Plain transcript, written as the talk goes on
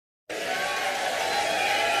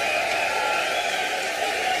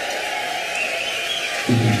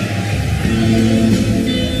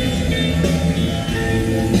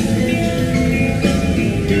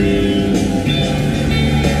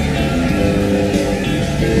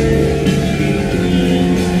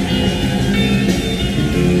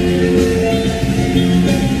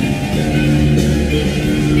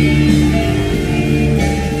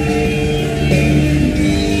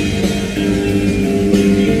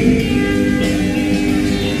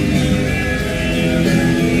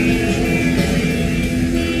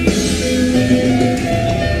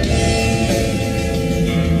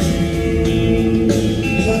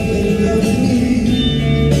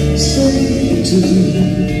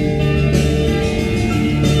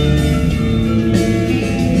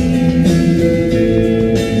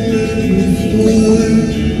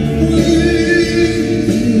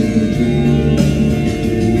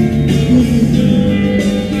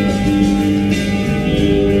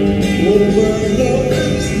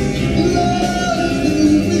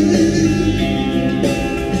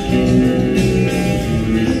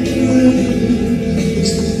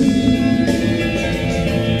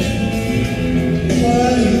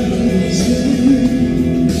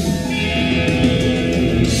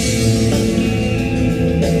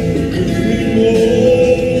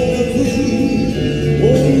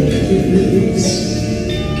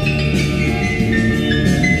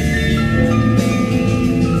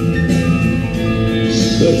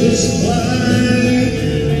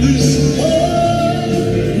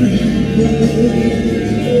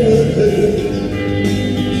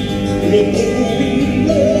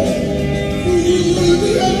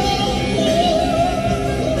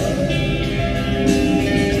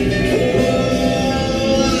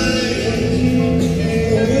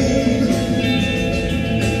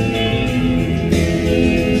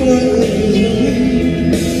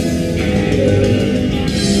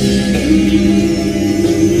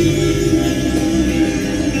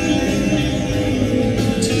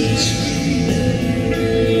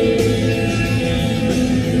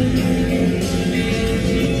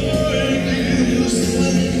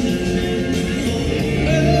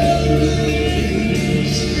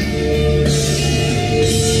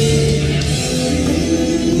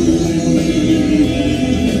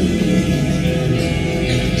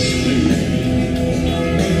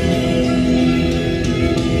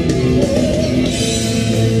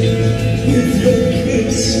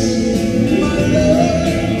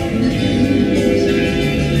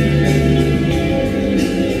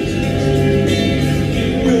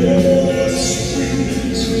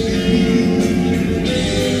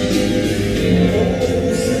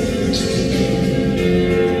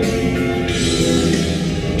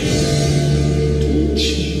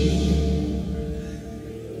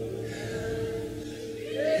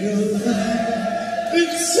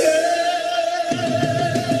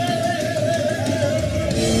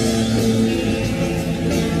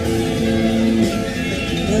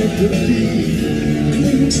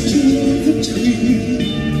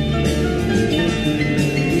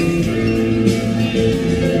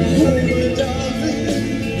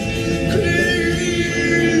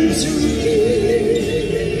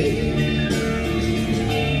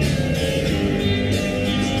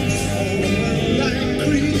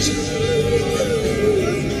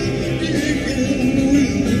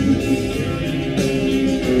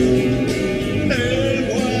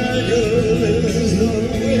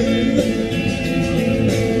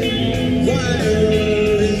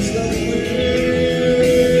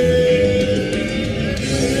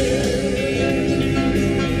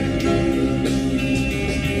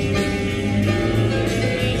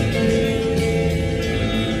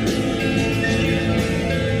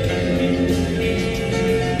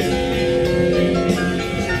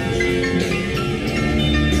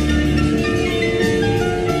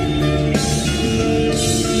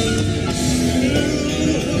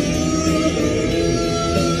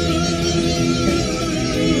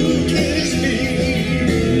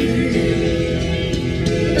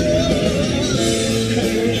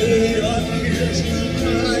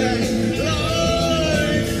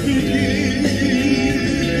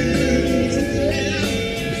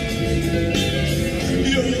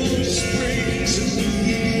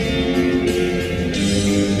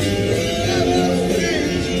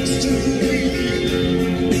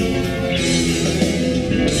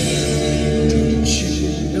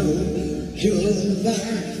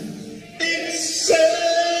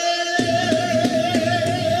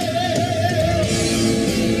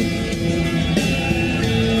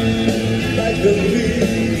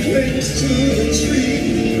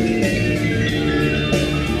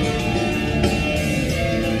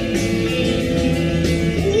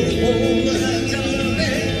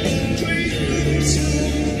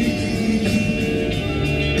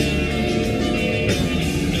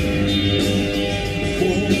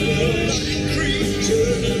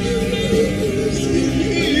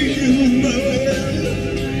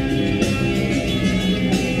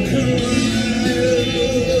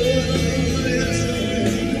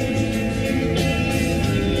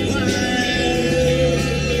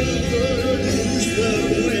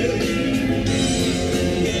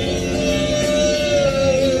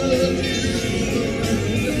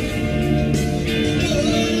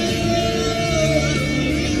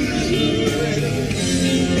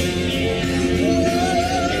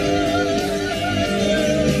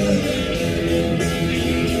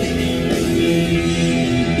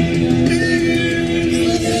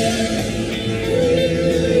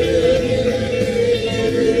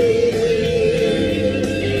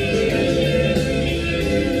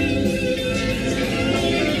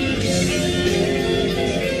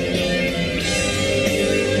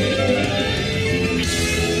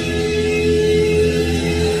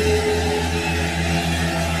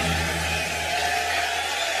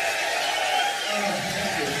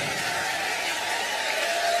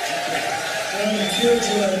Good to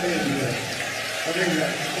have in here. I mean,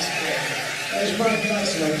 that's Mike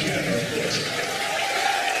Tyson on camera, of course.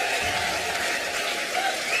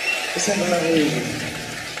 Let's have another evening.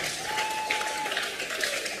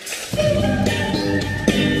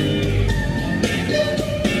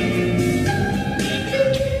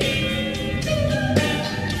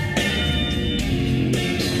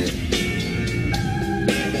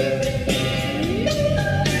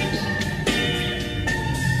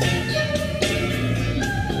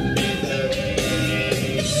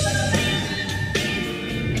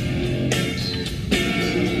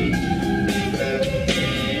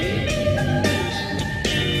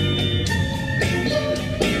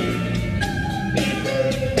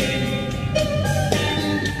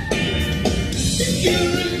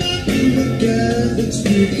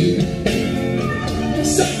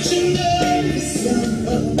 Such a lovely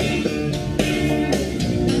summer,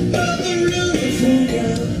 the room from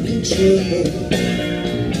out control.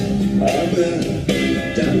 But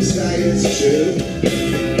damn sky is true.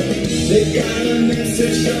 They got a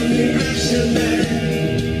message from the action man.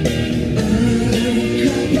 I'm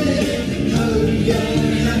happy, hope you're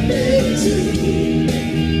happy too.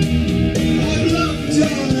 I've looked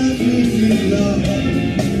on every love,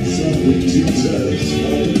 something to touch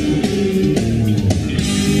on.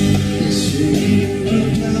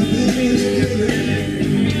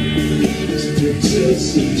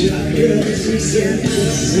 Some jackets and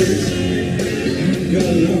sentences. Ain't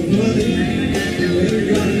got no money, ain't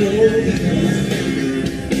got no hair.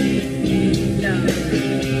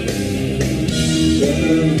 But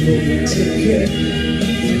I'm hoping to get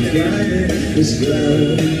crying this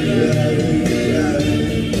cloud, cloud, cloud.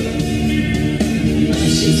 I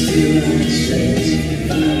should feel like straight,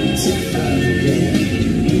 five to five again.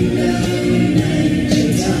 Now, night,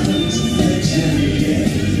 times, a jacket,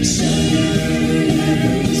 somewhere.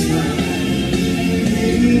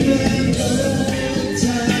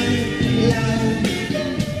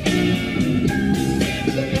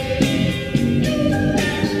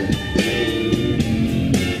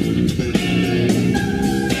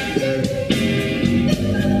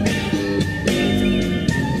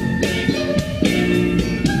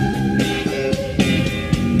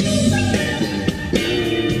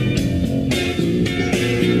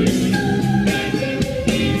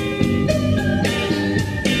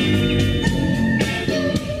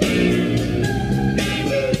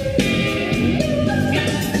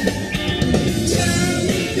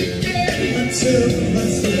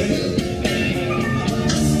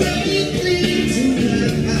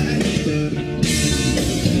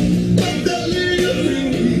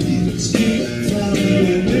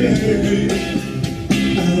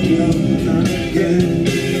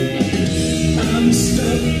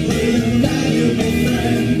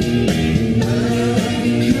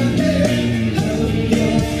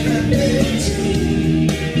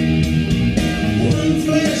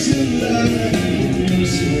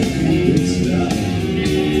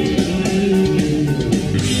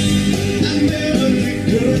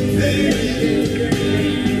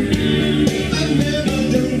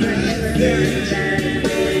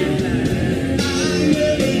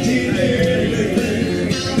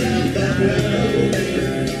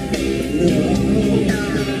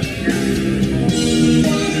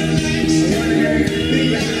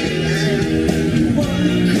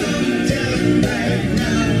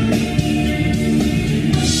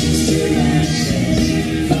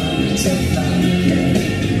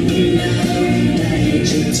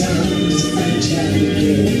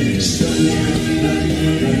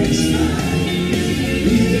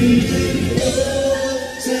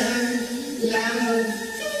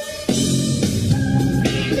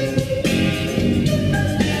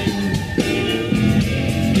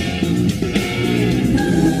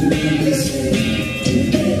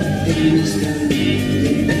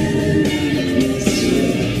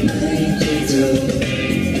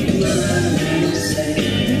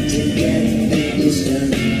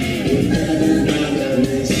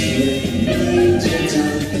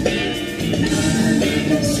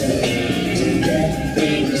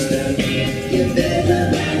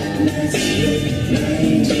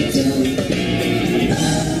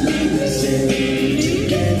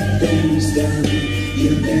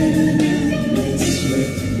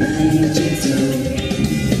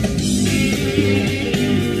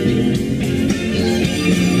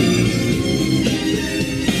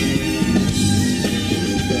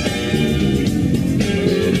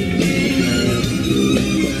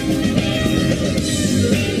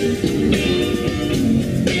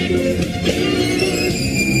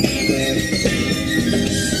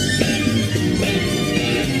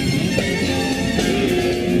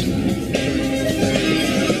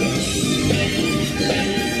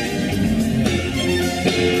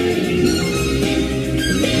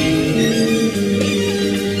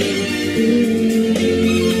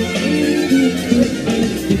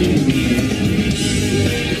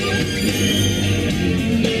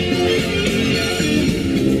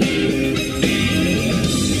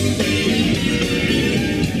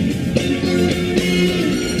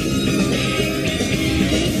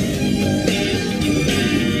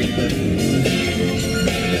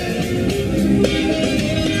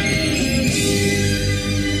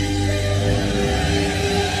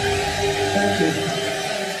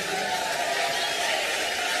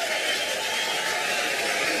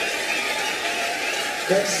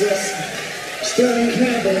 That's Sterling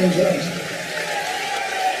Campbell in front.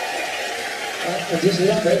 I just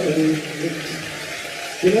love it when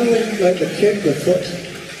you know when like the kick, the foot,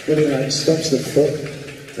 when he like stops the foot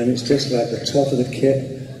and it's just like the top of the kit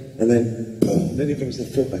and then boom, then he brings the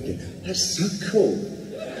foot back in. That's so cool.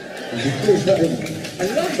 I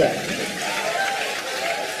love that.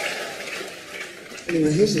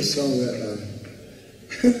 Anyway, here's a song that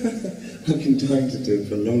I've been dying to do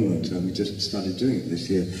for a long, long time. We just started doing it this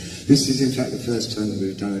year. This is, in fact, the first time that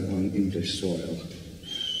we've done it on English soil.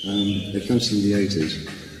 It comes from the 80s.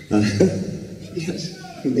 Yes,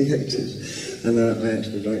 from the 80s. And I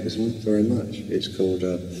actually like this one very much. It's called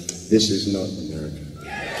This Is Not America.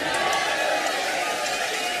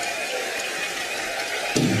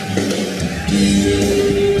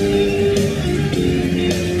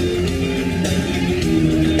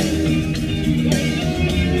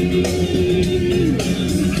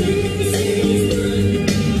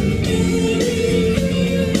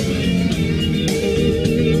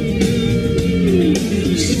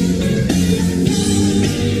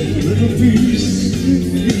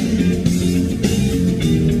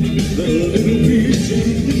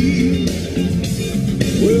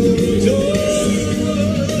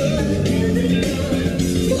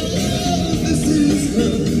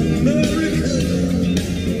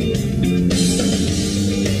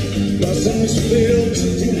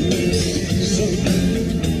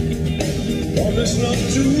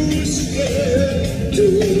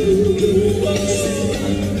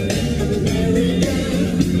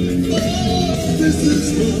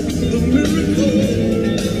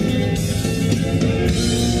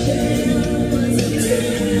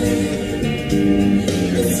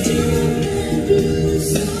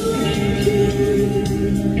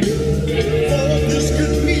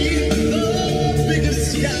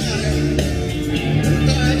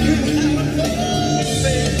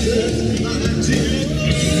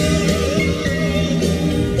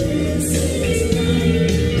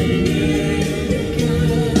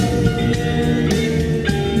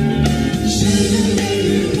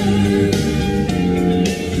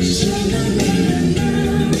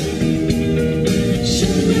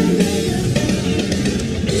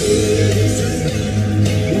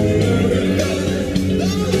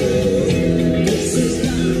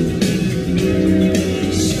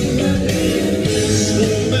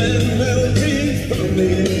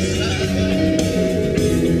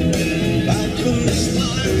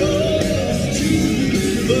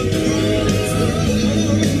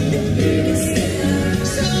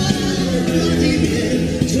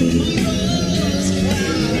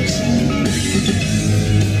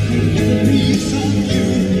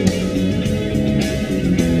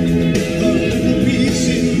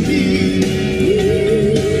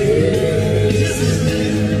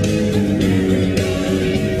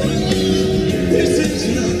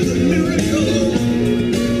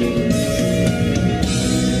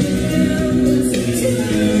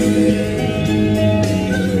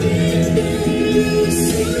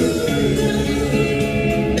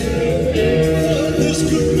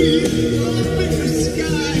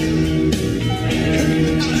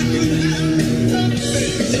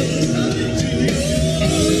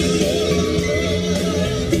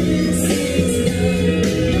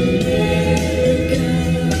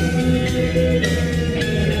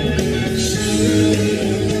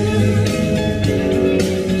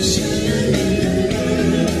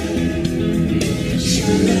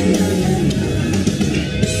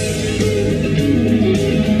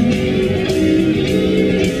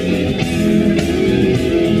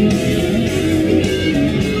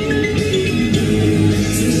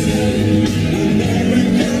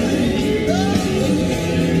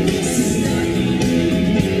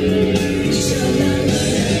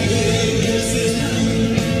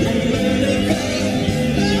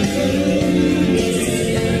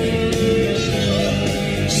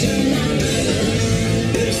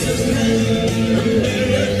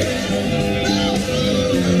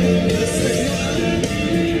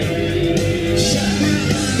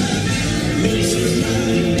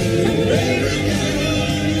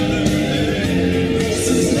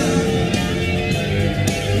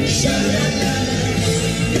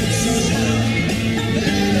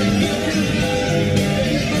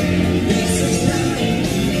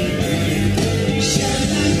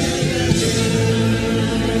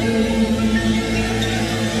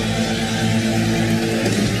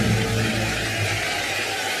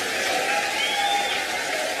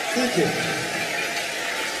 Thank you.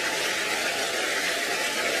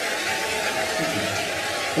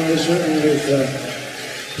 I was working with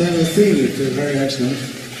Bowie, who's a very excellent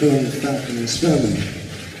film, Falcon and Snowman.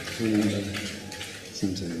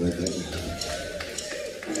 Sometimes way back there.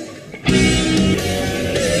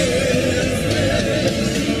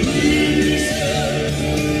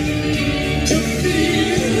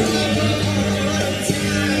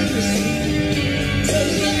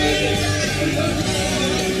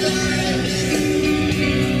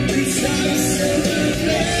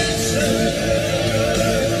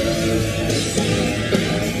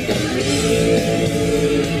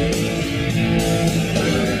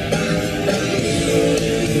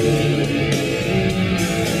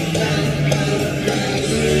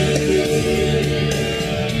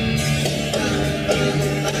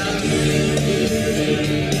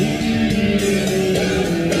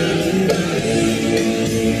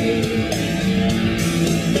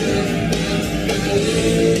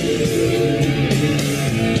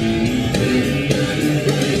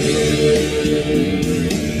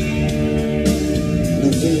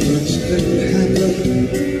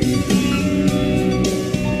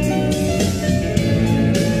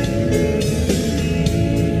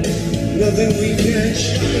 Nothing we can't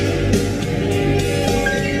share.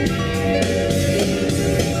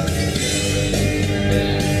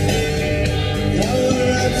 Our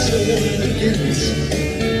absolute begins.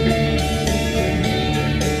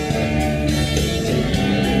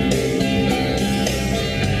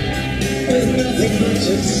 With nothing much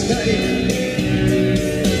at stake.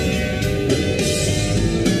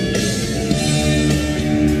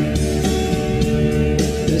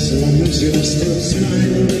 As long as you're still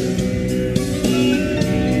smiling.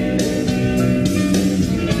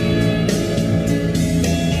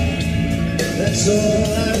 That's all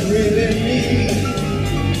I really need.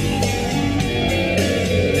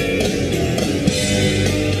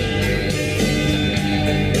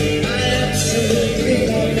 I absolutely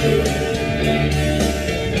love you.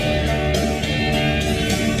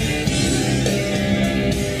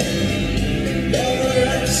 You're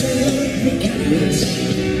absolutely curious.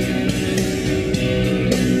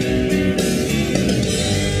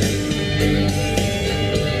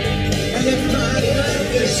 And if my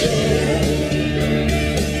life is over,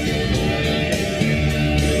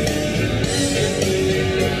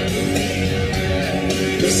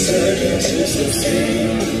 circumstances the same.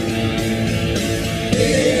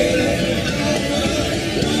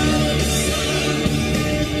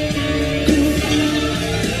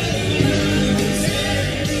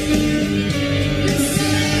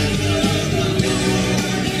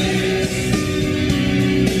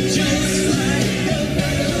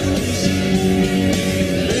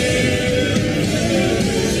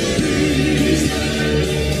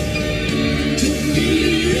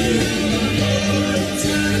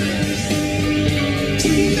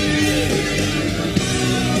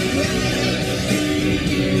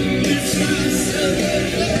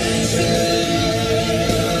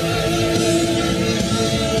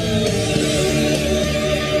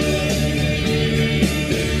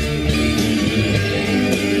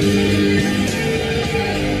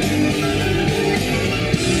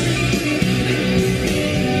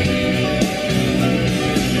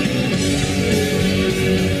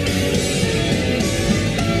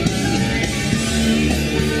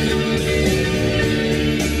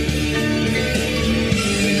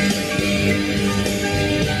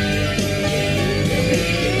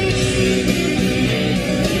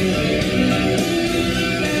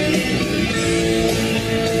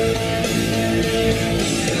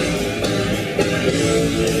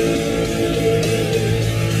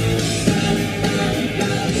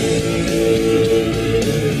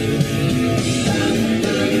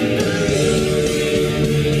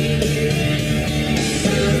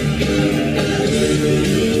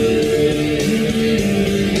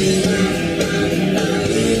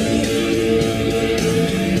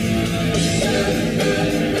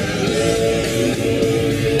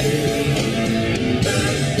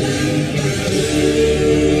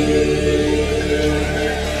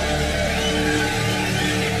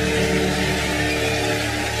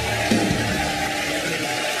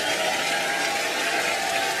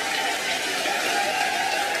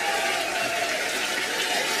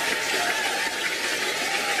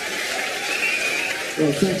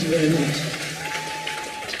 Well, thank you very much.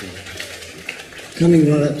 Coming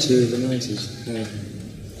right up to the 90s,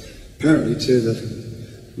 apparently two of the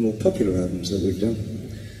more popular albums that we've done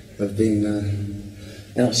have been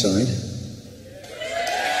Outside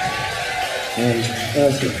and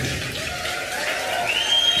Earthly.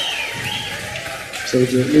 So we'll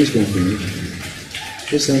do at least one from you.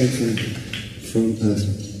 This only from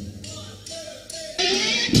Earthly.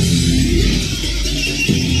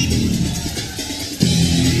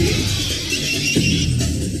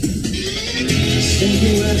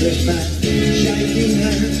 Sinking letters back, shaking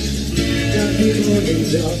hands, ducking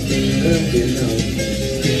organs off, helping out.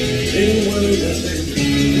 Little wonder,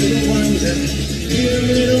 little wonder, you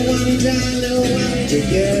little wonder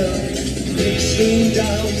girl. Mixing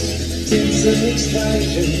dolls, tinsel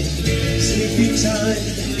explosions, sleepy time,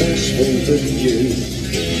 bashful than you.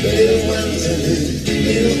 Little wonder,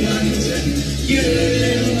 you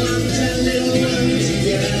little wonder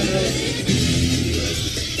girl.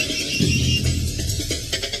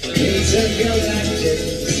 Intergalactic,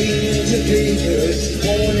 seeming to be good,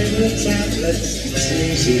 born in the tablets,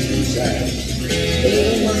 sleazy and sad.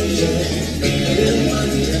 Little wonder, you little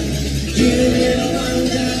wonder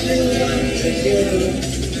girl.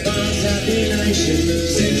 Mars happy nation,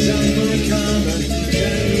 sits on my karma,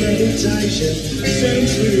 and meditation,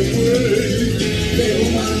 sends me away. Little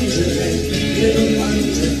wonder,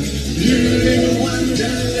 you little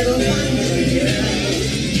wonder girl.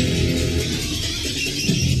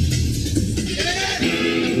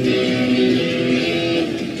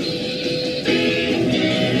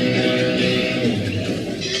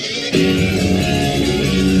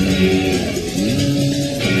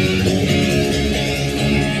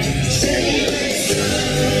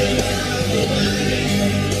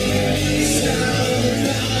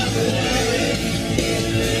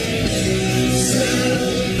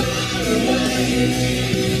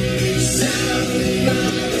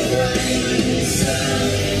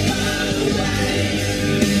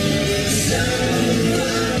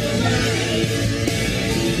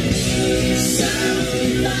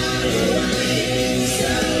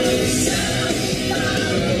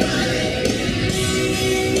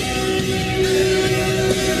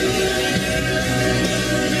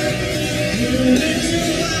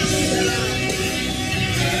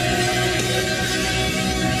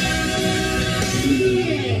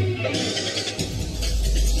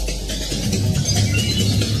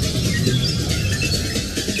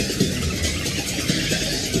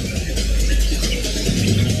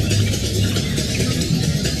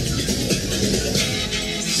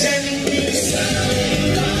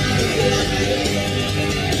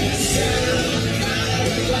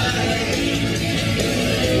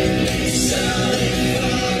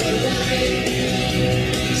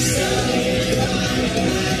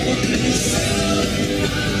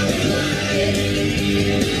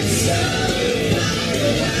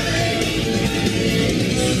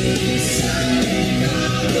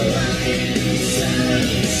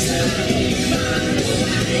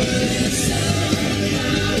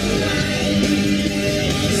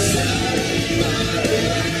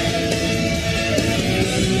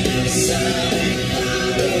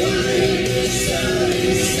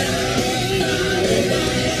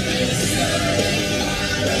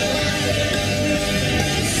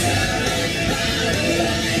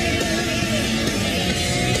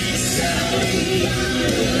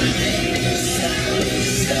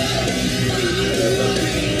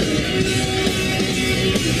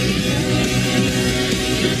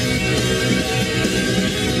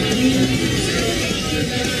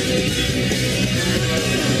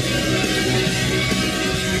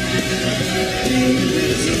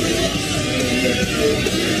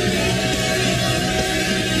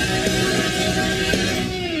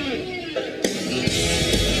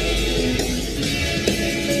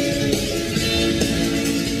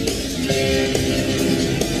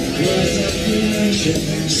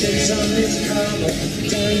 Sits on his karma,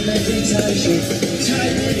 doing meditation,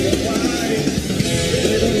 take me away.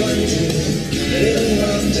 Little wonder,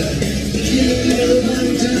 you little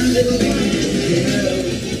wonder girl.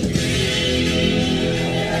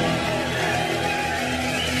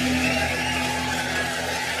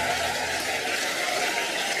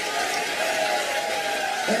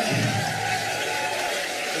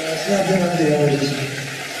 It's not been on the orders.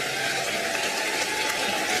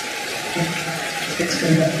 It's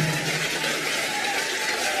going back.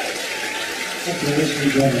 Okay, let's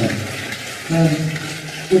read that now.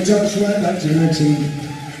 We'll jump right back to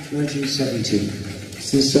 1970.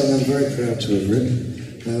 It's this song I'm very proud to have written.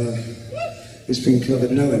 It's been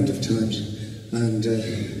covered no end of times, and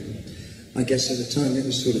I guess at the time it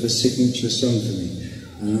was sort of a signature song for me.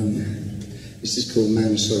 This is called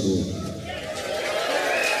Man Sorrow.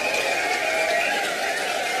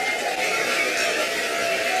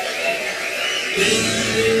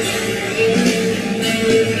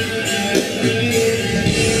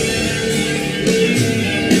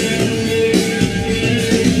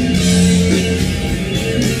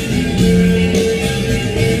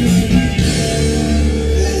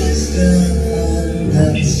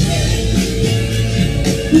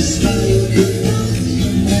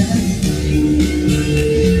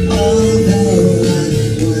 Although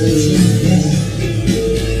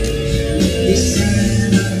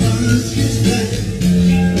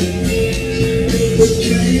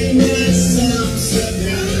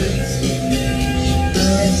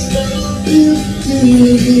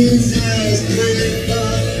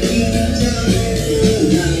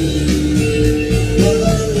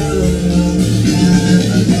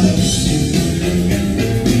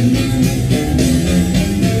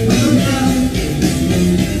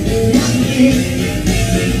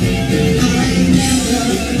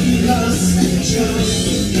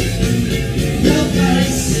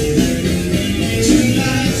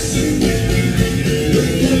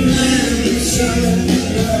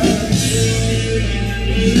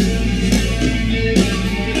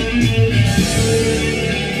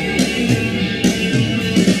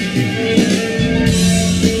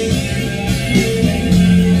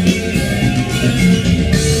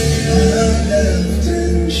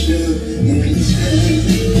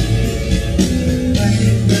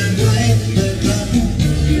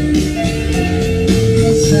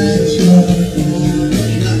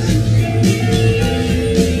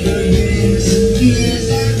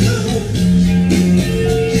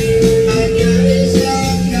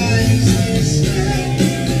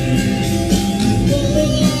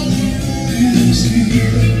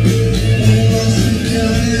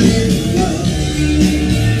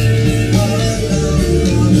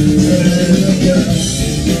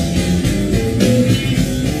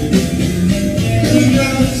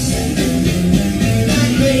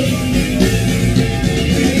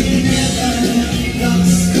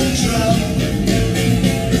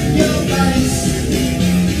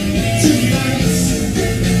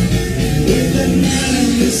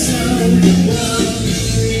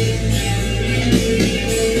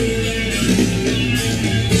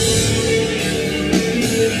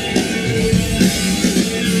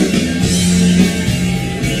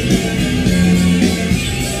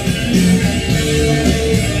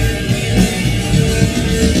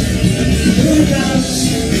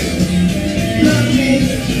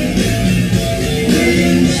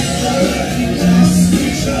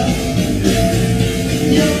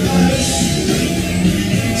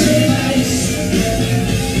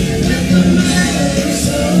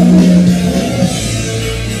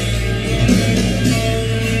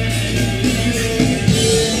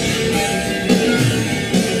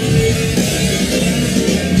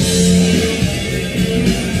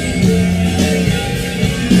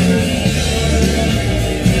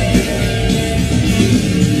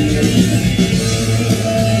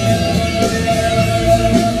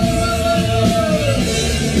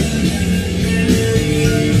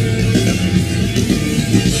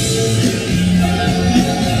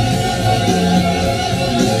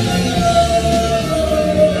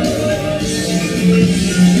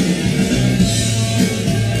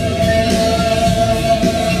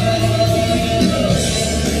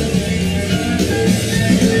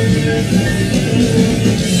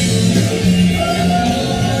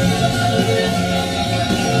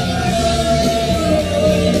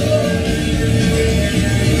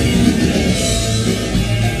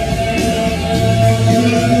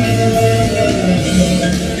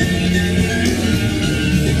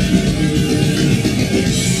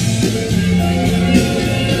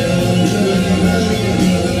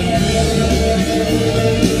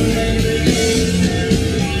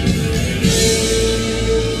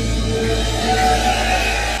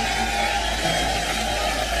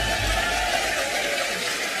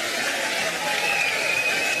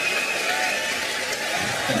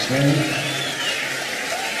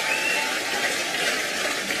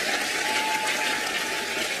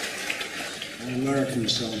An American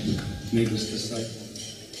song, needless to say.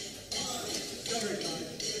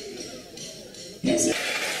 Yes.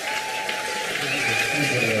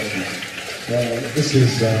 This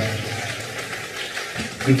is,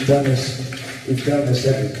 we've done this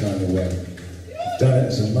every kind of way. We've done it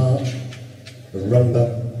as a march, a rumba,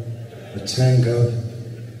 a tango,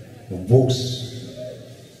 a waltz,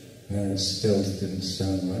 and it still didn't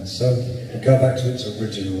sound right. So we go back to its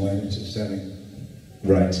original way, which is sounding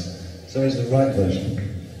right. So here's the right version,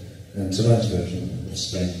 and tonight's version of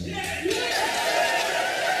Spain.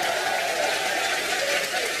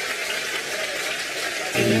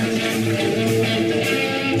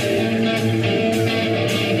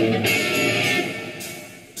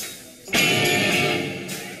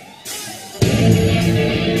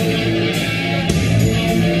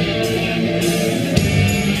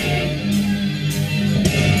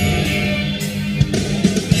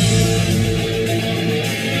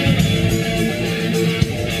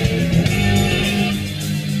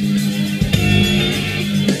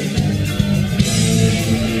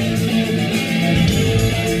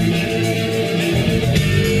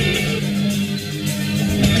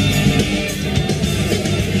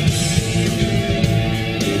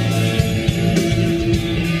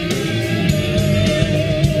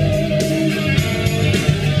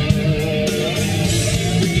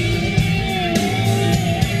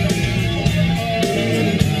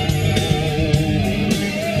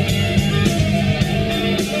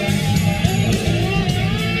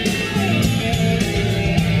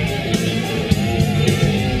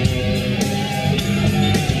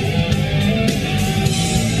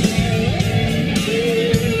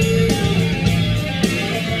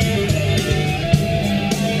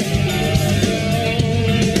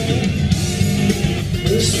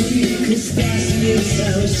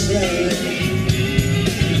 slave.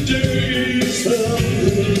 Days of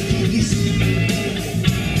peace.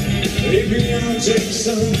 Maybe I'll take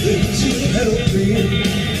something to help me.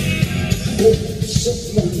 Hope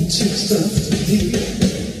someone takes after me.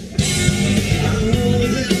 I know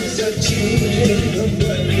there's a change in the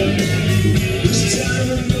weather. This time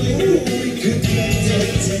I know we could get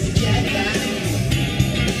it together.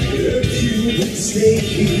 If you would stay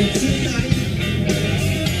here tonight,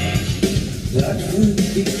 that would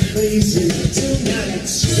be crazy tonight.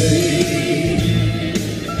 Stay.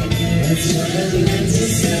 That's what I meant to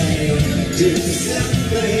say. Do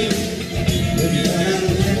something. But what I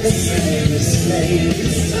meant to say was stay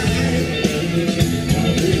this time. I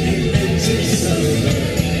really meant to say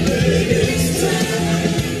this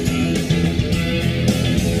time.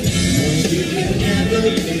 Cause you can never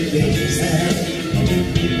really tell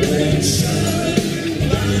when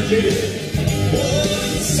somebody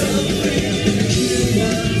wants something you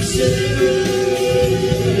want to.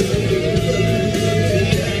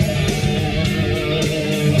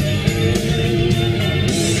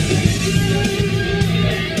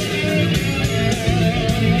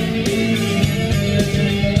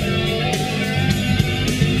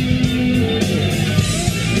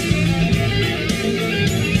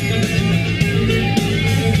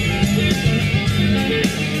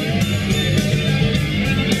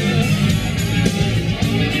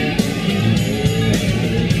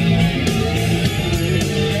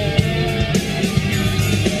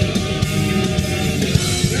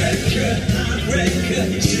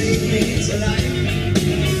 Treat me tonight.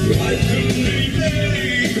 I couldn't be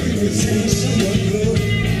late. Couldn't take someone good.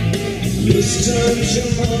 This time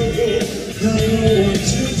tomorrow, I know what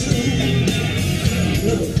to do.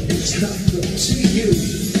 No, it's not up to you.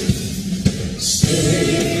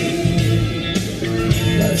 Stay.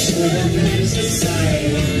 That's what I meant to say.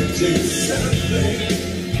 Do something.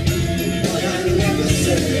 But I never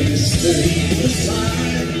say stay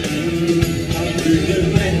aside. I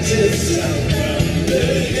really meant to say.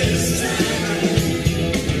 This time,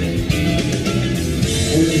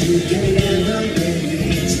 you can never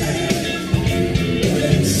really tell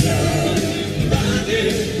when somebody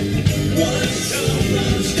wants so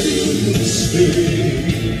much to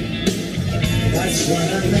speak. That's what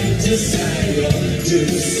I meant to say, or do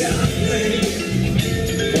something,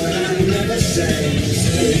 but I never say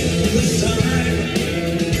stay aside.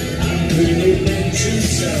 I really meant to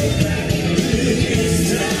so bad this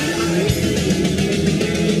time.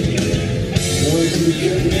 You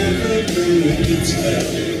can never really tell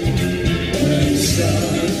when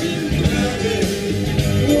somebody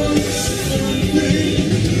wants something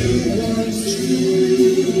you want to.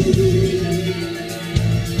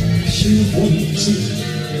 You want to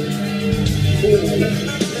hold.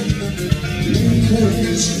 You want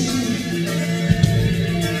to.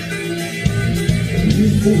 You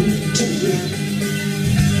want to love.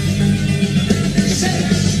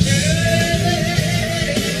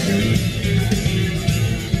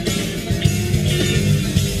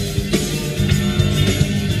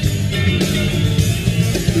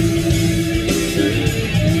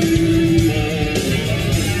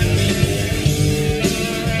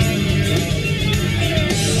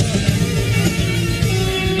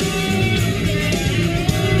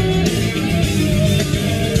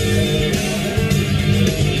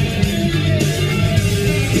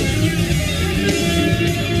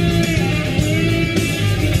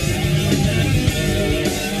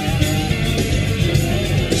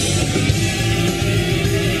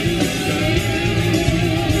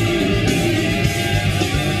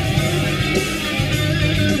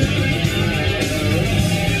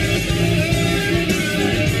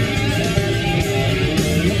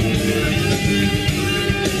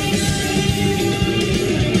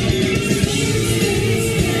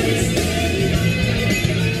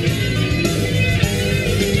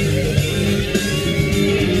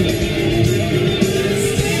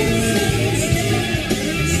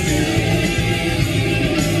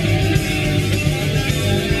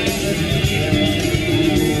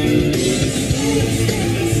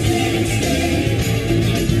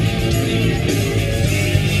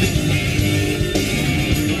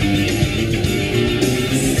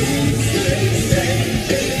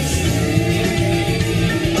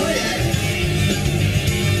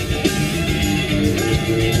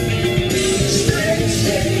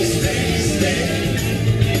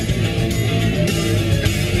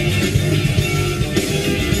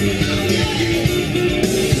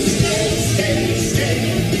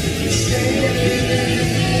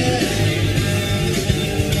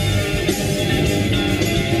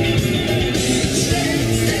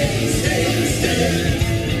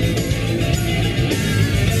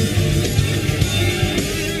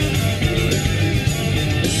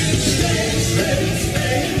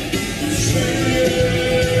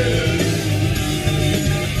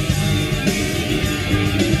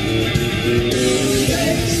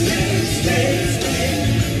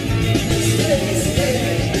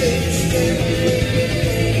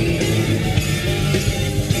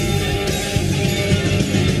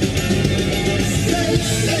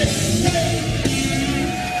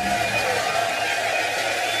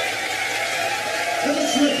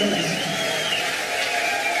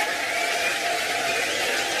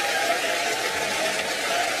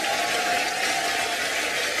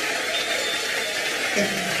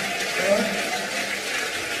 Alright?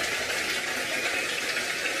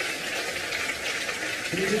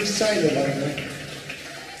 Can you do Sailor like that?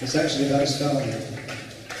 It's actually about Starman.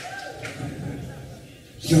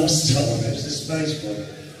 Not Starman, it's the Space Boy.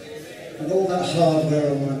 And all that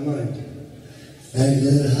hardware on my mind. I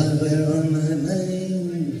got hardware on my mind.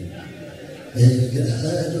 I got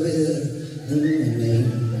hardware on my mind.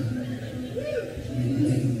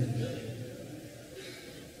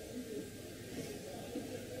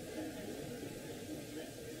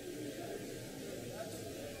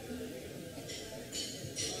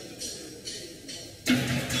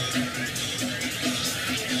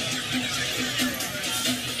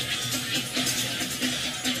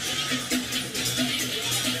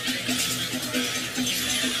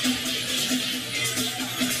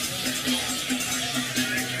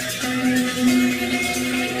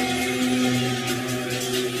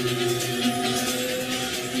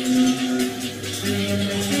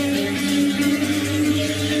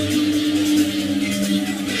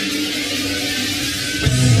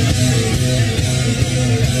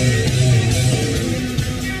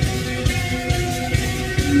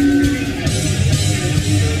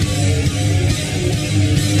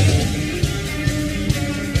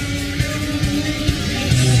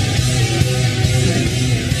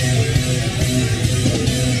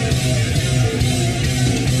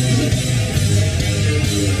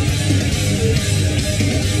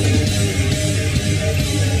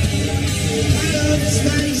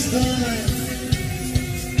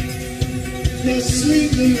 You're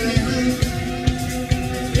sleeping now,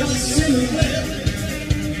 your silhouette,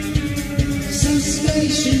 some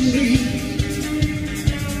stationary.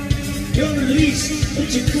 You're released, but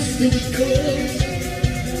you couldn't call.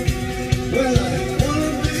 Well, I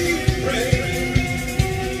wanna be brave.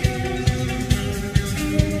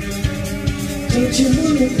 Don't you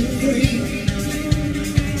wanna be free?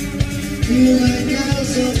 Feel like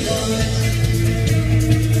girls are fine.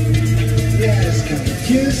 Yeah, it's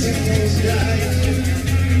confusing those days.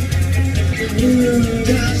 Moon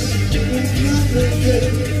dust will cover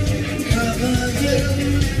you.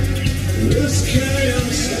 This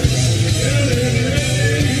chaos is killing me.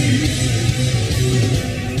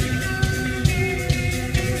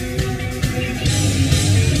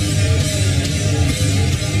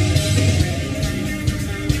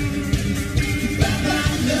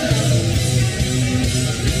 Bye-bye love.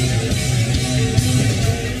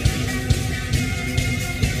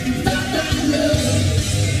 Bye-bye love.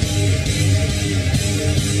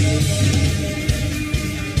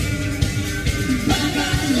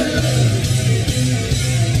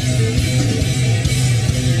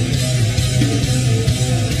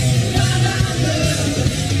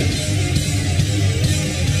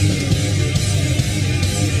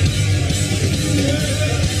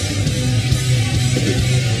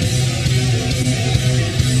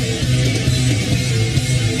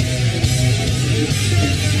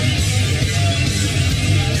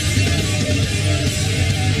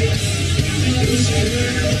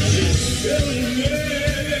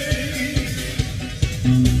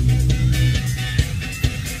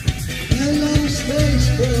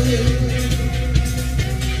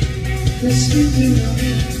 You're sleeping on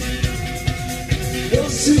your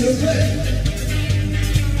silhouette,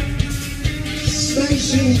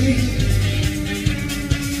 stationary.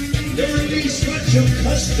 You're released, but your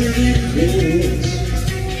custody rules.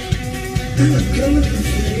 I'm coming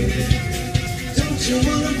for you. Don't you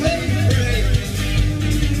wanna be free?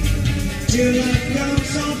 Do you like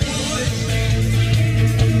girls or boys?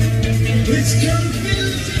 It's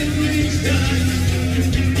confusing these days.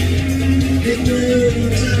 It will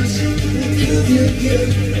just cover you,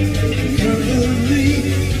 cover me.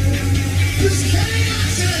 This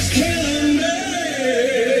chaos is killing me.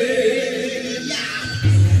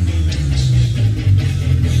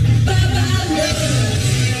 Bye-bye love.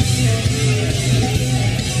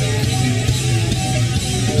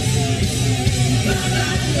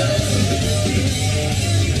 Bye-bye love.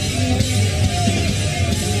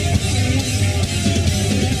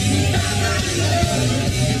 Bye-bye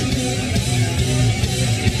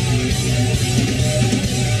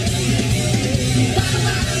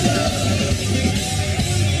love.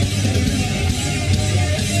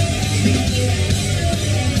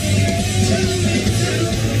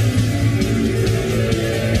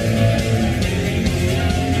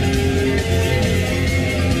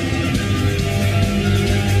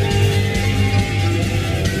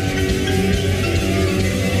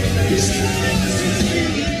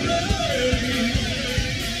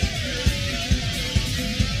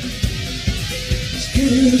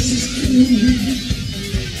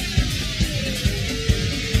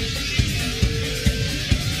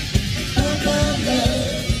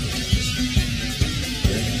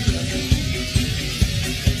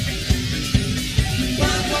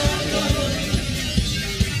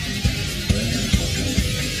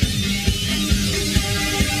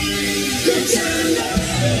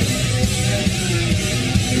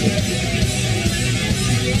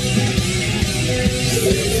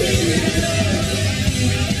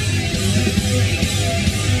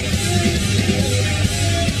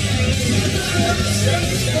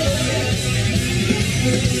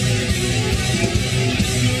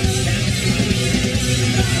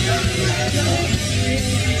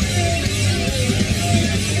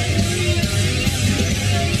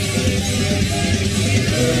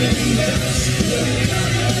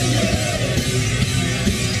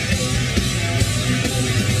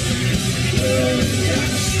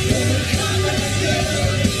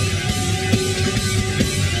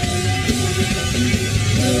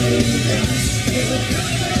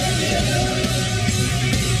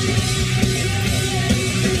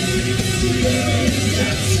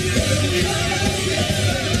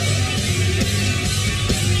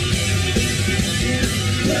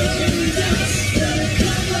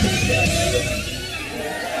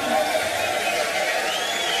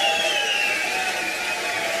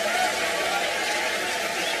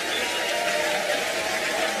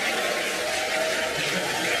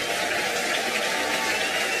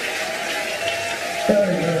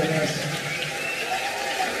 Very, very nice.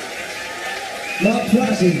 Mark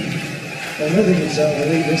Platty on rhythm guitar, I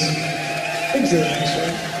believe this. Excellent,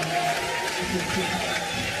 actually.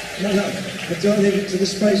 No, but don't leave it to the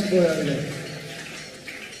space boy over there.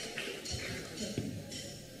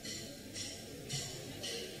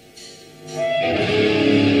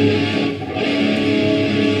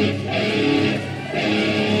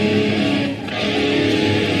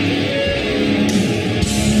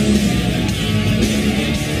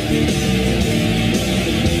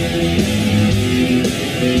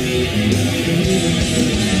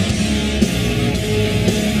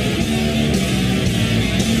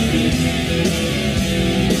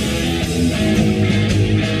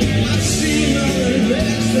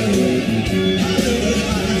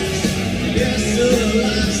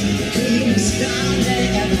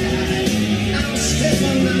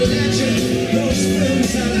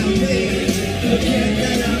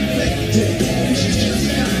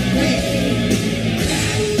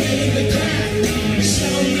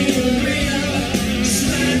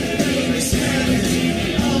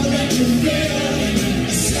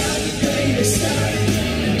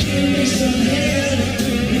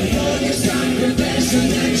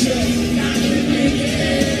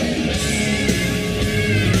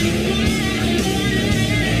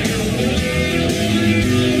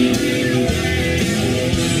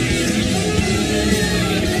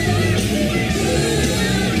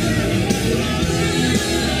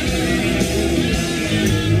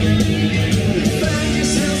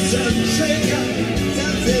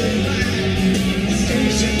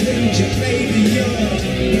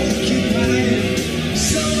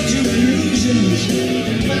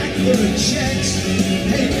 Back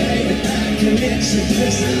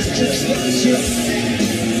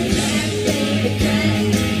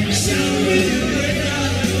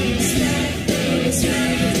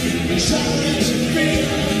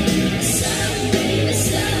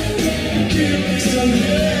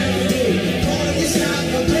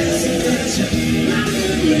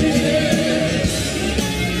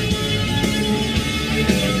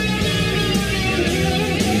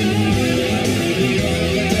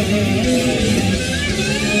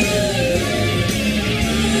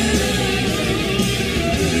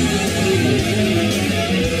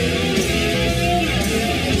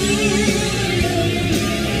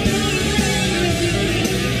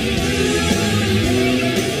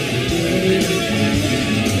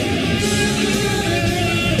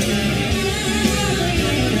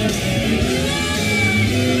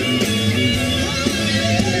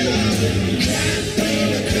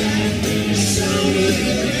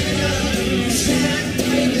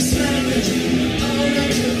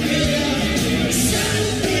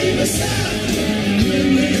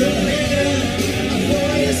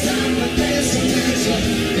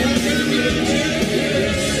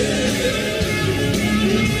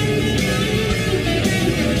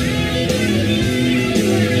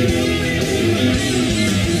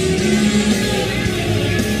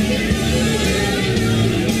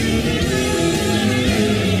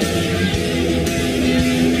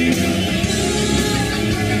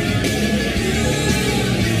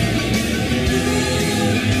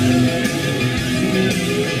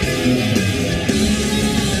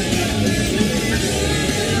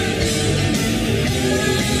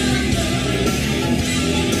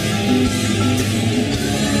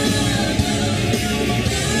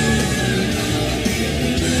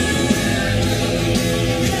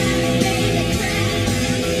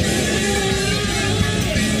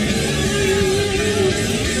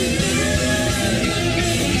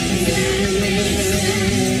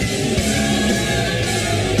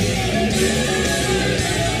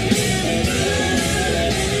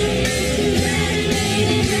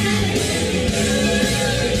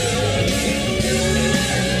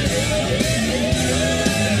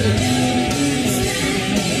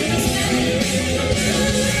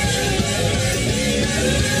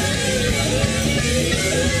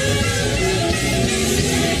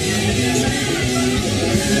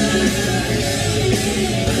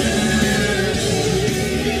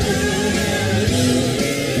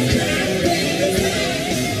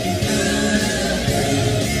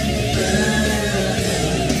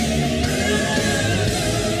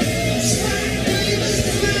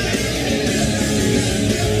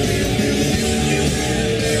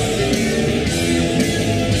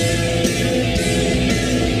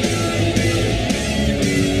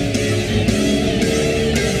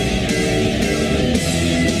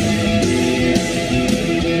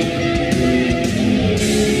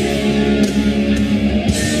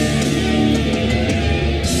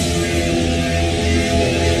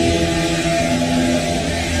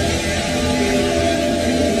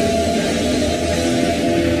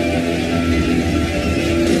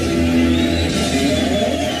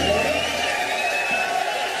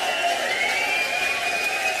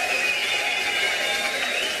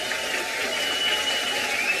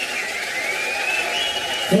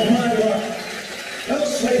For my work, Earl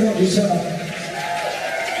Slade on guitar,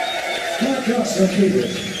 Mark Garson on keyboard,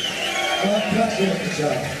 Mark Platt on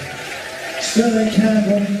guitar, Sterling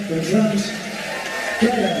Campbell on drums,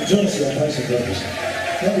 Gary Adams also on bass and vocals,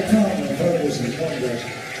 Bobby Carter on vocals and congas,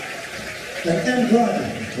 and M. Grider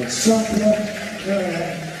on sampler,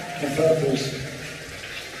 clarinet and vocals.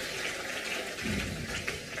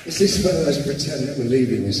 Is this one of those pretend that we're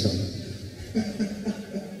leaving this song?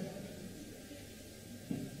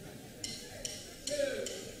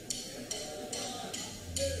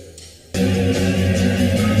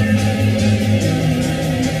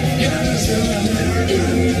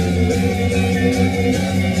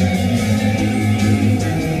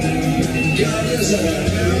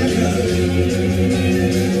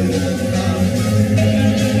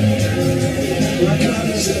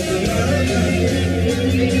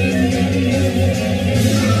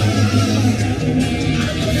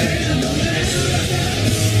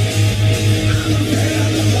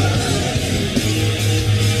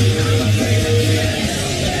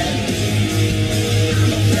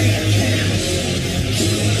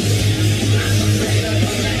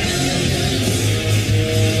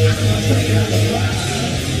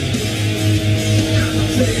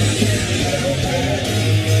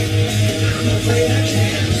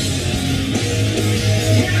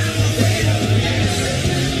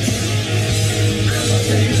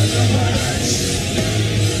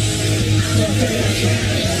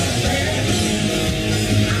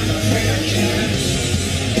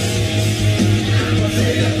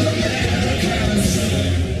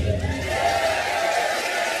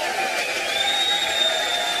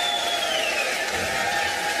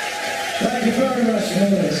 Thank you very much for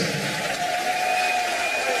this.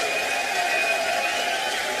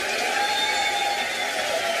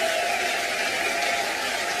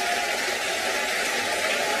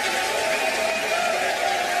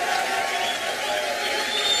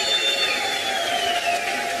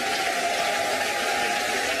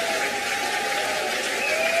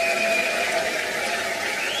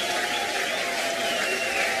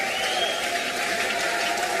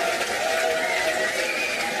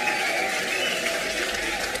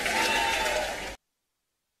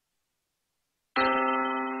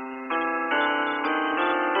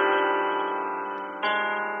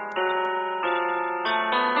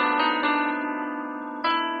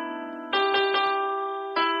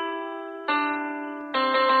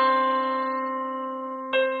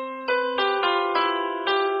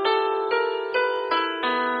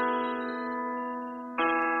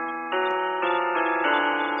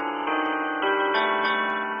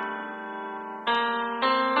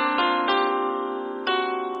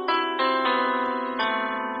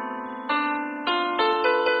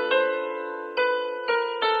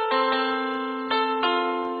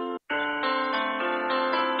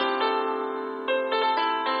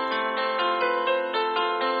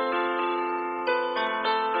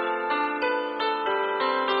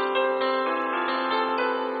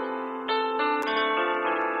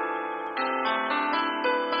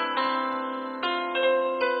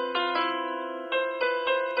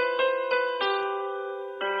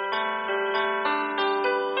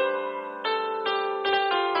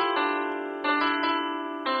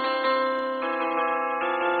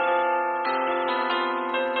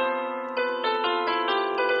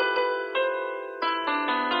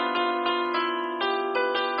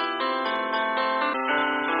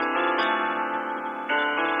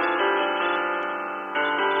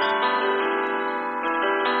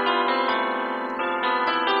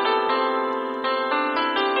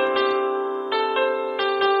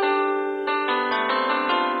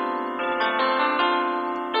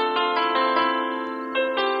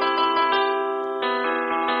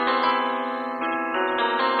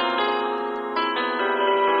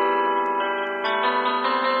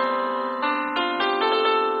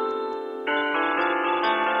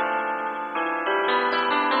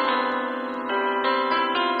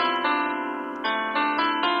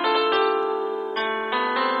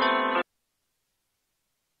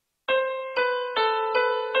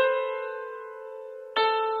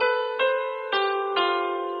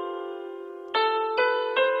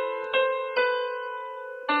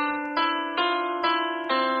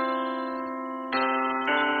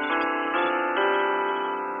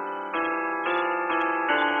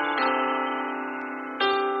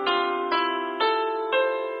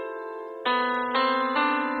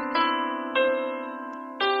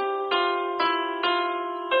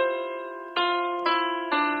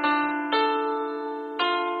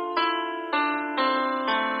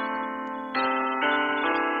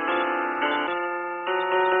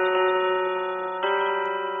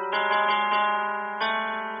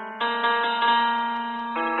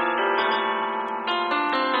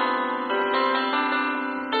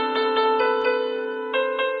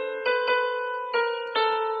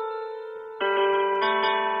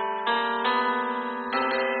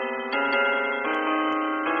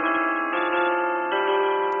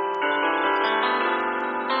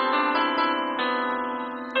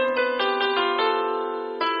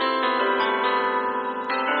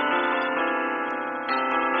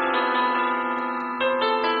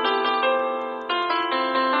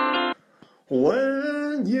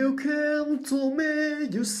 When you came to me,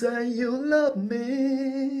 you say you love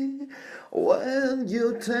me. When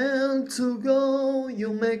you tend to go,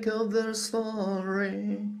 you make up their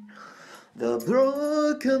story. The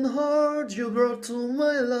broken heart you brought to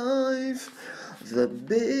my life, the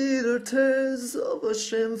bitter taste of a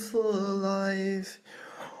shameful life.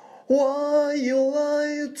 Why you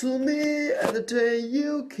lied to me at the day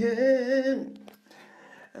you came?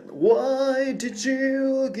 And why did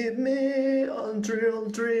you give me unreal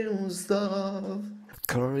dream stuff?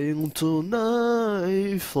 Crying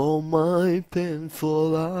tonight for my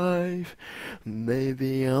painful life.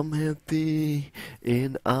 Maybe I'm happy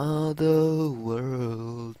in other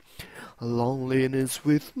world. Loneliness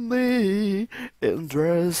with me in the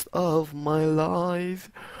rest of my life.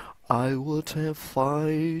 I would have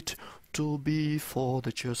fight to be for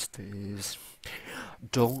the justice.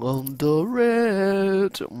 Don't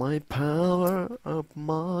underrate my power of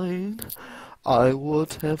mind. I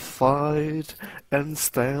would have fight and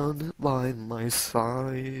stand by my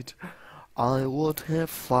side. I would have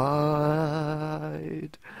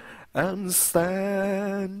fight and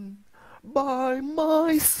stand by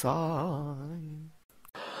my side.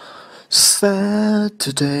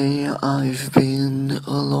 Saturday I've been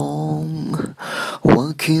alone,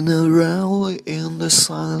 walking around in the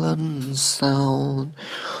silent sound,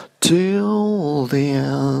 till the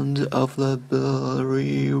end of the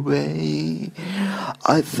blurry way.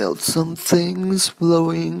 I felt some things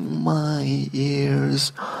blowing my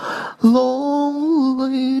ears.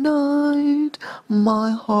 Lonely night,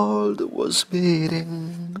 my heart was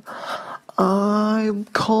beating. I'm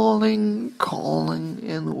calling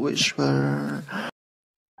in whisper.